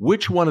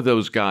 which one of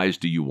those guys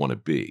do you want to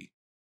be?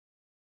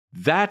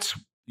 That's,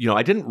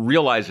 I didn't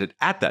realize it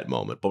at that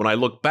moment, but when I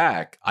look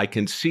back, I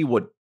can see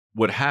what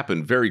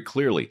happened very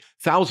clearly.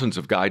 Thousands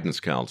of guidance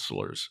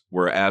counselors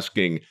were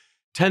asking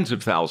tens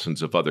of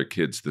thousands of other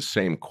kids the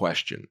same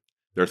question.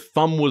 Their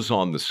thumb was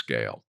on the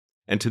scale.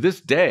 And to this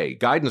day,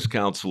 guidance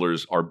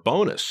counselors are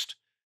bonused,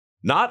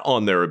 not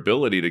on their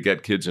ability to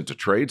get kids into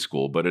trade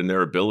school, but in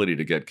their ability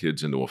to get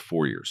kids into a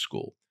 4-year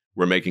school.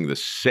 We're making the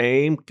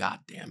same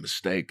goddamn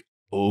mistake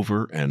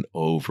over and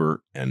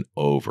over and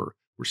over.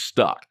 We're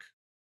stuck.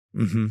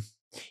 Mm-hmm.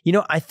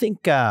 I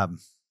think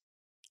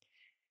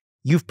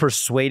you've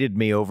persuaded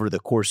me over the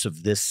course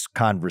of this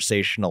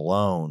conversation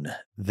alone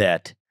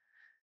that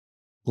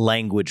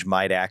language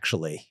might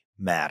actually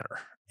matter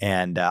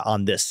and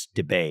on this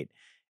debate.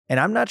 And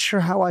I'm not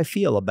sure how I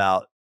feel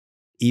about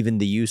even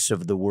the use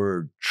of the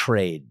word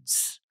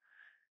trades.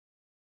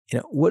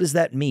 What does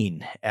that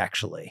mean,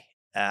 actually?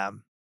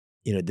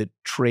 The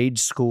trade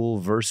school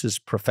versus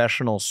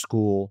professional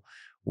school.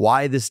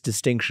 Why this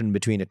distinction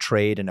between a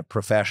trade and a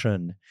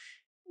profession?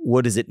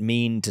 What does it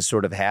mean to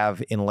sort of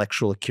have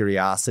intellectual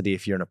curiosity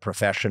if you're in a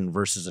profession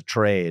versus a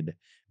trade?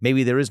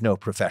 Maybe there is no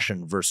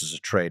profession versus a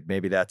trade.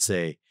 Maybe that's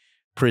a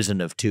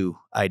prison of two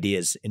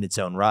ideas in its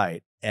own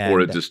right. Or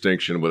a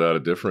distinction without a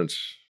difference.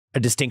 A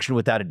distinction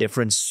without a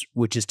difference,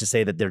 which is to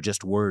say that they're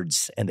just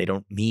words and they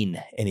don't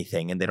mean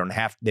anything, and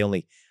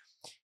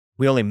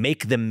we only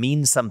make them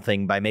mean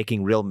something by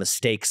making real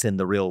mistakes in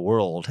the real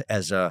world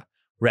as a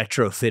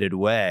retrofitted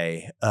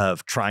way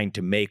of trying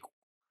to make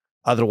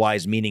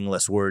otherwise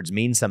meaningless words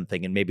mean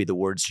something, and maybe the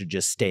words should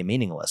just stay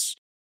meaningless.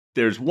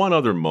 There's one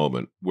other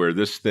moment where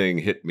this thing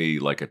hit me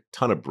like a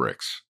ton of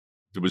bricks.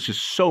 There was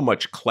just so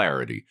much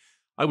clarity.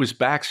 I was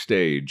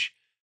backstage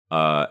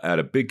at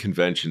a big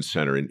convention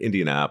center in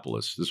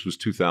Indianapolis. This was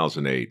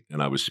 2008,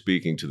 and I was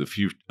speaking to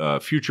the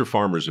Future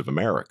Farmers of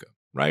America,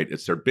 right?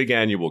 It's their big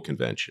annual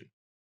convention,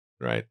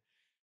 right?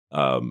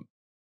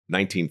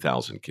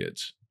 19,000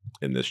 kids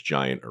in this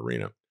giant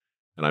arena.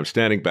 And I'm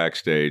standing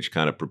backstage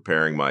kind of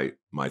preparing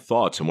my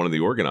thoughts, and one of the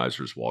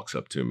organizers walks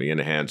up to me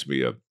and hands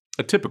me a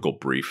typical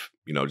brief,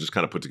 just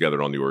kind of put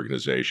together on the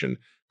organization,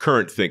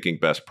 current thinking,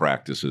 best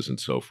practices, and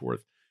so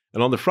forth.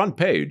 And on the front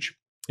page,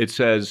 it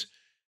says,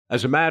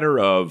 as a matter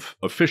of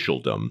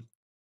officialdom,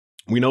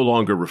 we no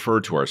longer refer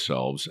to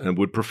ourselves and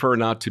would prefer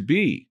not to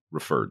be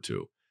referred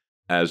to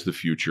as the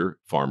Future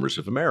Farmers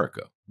of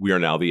America. We are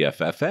now the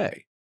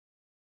FFA.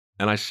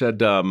 And I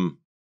said,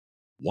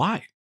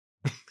 why?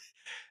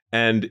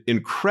 And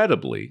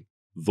incredibly,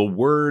 the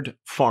word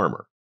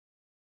farmer,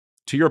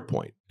 to your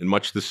point, in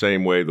much the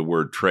same way the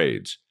word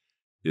trades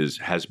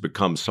has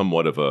become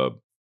somewhat of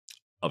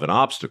an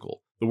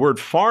obstacle. The word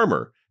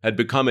farmer had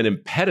become an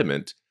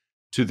impediment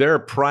to their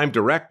prime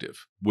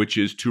directive, which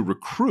is to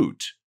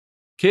recruit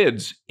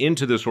kids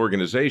into this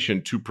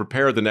organization to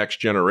prepare the next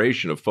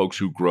generation of folks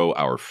who grow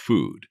our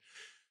food.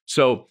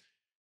 So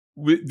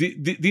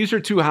these are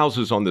two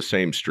houses on the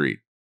same street,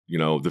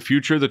 the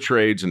future of the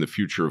trades and the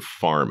future of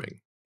farming.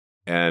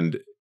 And,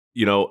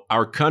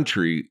 our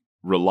country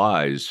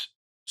relies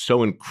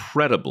so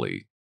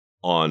incredibly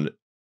on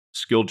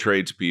skilled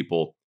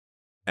tradespeople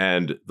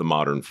and the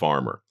modern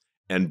farmer.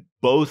 And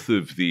both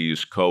of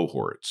these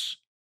cohorts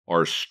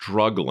are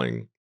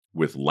struggling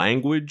with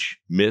language,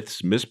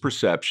 myths,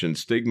 misperceptions,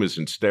 stigmas,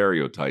 and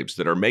stereotypes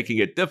that are making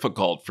it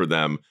difficult for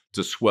them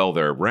to swell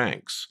their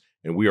ranks.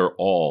 And we are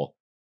all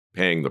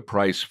paying the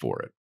price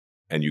for it.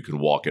 And you can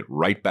walk it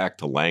right back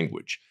to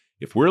language.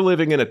 If we're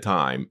living in a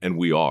time, and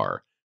we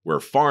are, where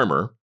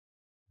farmer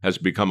has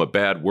become a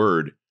bad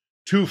word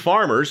to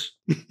farmers,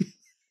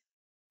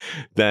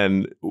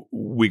 then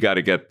we got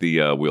to get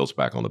the wheels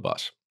back on the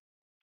bus.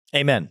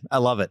 Amen. I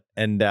love it.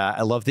 And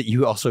I love that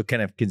you also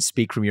kind of can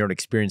speak from your own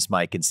experience,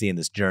 Mike, and seeing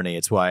this journey.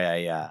 It's why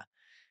I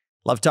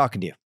love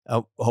talking to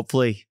you.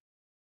 Hopefully,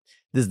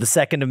 this is the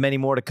second of many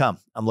more to come.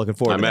 I'm looking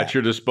forward to that. I'm at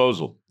your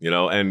disposal,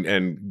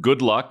 and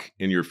good luck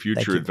in your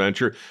future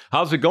adventure.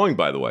 How's it going,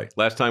 by the way?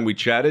 Last time we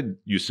chatted,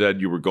 you said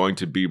you were going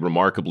to be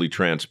remarkably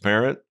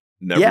transparent,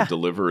 never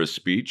deliver a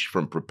speech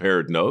from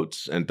prepared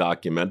notes, and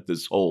document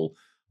this whole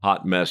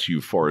hot mess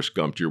you Forrest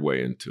Gumped your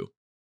way into.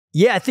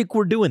 Yeah, I think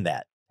we're doing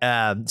that.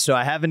 So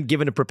I haven't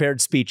given a prepared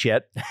speech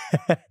yet.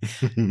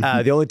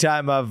 The only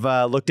time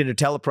I've looked into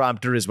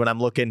teleprompter is when I'm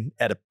looking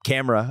at a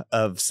camera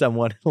of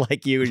someone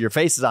like you and your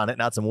face is on it,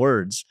 not some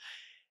words.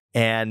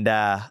 And,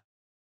 by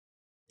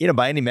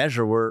any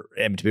measure,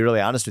 and to be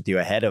really honest with you,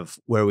 ahead of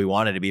where we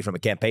wanted to be from a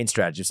campaign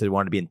strategy. So we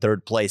wanted to be in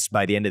third place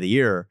by the end of the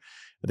year.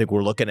 I think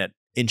we're looking at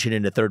inching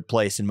into third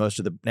place in most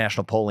of the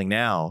national polling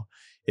now,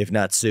 if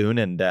not soon.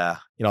 And,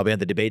 I'll be on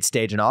the debate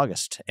stage in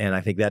August. And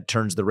I think that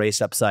turns the race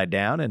upside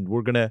down. And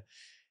we're going to,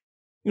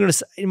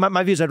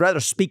 my view is I'd rather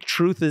speak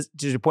truth,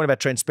 to your point about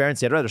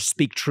transparency, I'd rather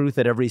speak truth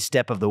at every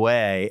step of the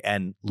way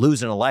and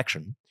lose an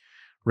election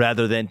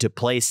rather than to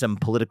play some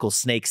political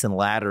snakes and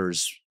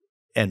ladders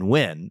and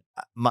win.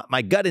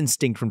 My gut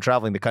instinct from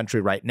traveling the country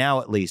right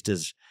now, at least,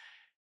 is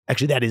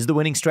actually that is the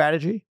winning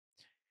strategy.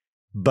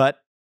 But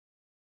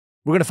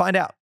we're going to find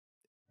out.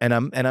 And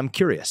I'm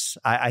curious.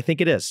 I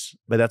think it is,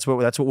 but that's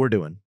what we're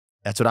doing.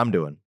 That's what I'm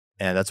doing.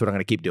 And that's what I'm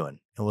going to keep doing.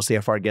 And we'll see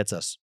how far it gets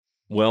us.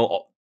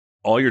 Well,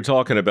 all you're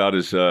talking about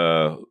is,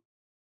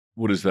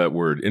 what is that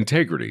word?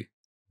 Integrity,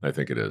 I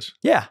think it is.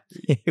 Yeah.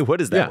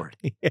 What is that word?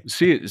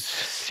 See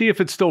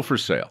if it's still for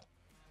sale.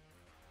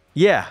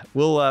 Yeah,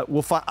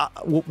 we'll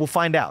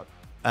find out.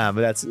 But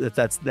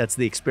that's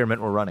the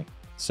experiment we're running.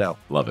 So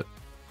love it.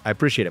 I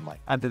appreciate it,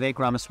 Mike. I'm Vivek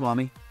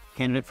Ramaswamy,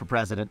 candidate for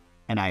president,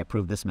 and I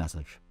approve this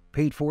message.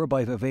 Paid for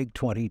by Vivek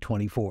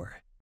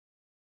 2024.